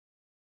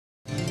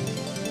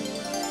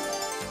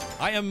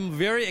I am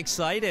very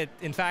excited.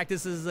 In fact,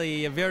 this is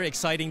a very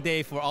exciting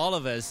day for all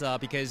of us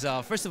because,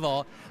 first of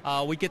all,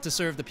 we get to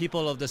serve the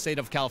people of the state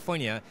of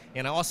California.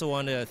 And I also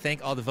want to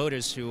thank all the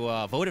voters who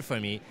voted for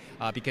me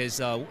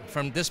because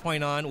from this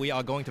point on, we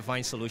are going to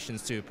find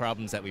solutions to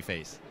problems that we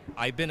face.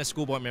 I've been a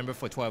school board member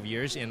for 12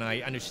 years, and I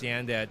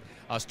understand that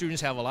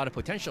students have a lot of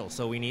potential,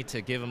 so we need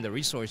to give them the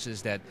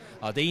resources that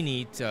they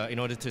need in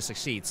order to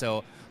succeed.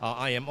 So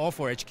I am all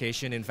for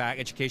education. In fact,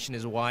 education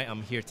is why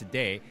I'm here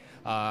today.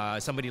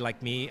 Somebody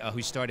like me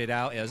who started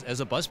out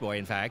as a busboy,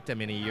 in fact,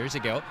 many years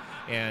ago,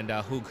 and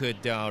who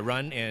could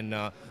run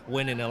and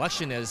win an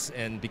election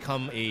and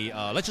become a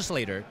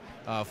legislator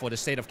for the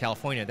state of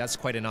California. That's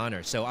quite an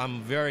honor. So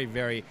I'm very,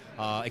 very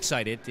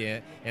excited.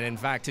 And in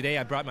fact, today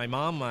I brought my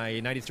mom, my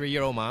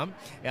 93-year-old mom,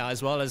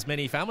 as well as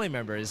many family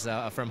members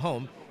from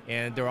home,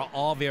 and they're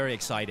all very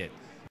excited.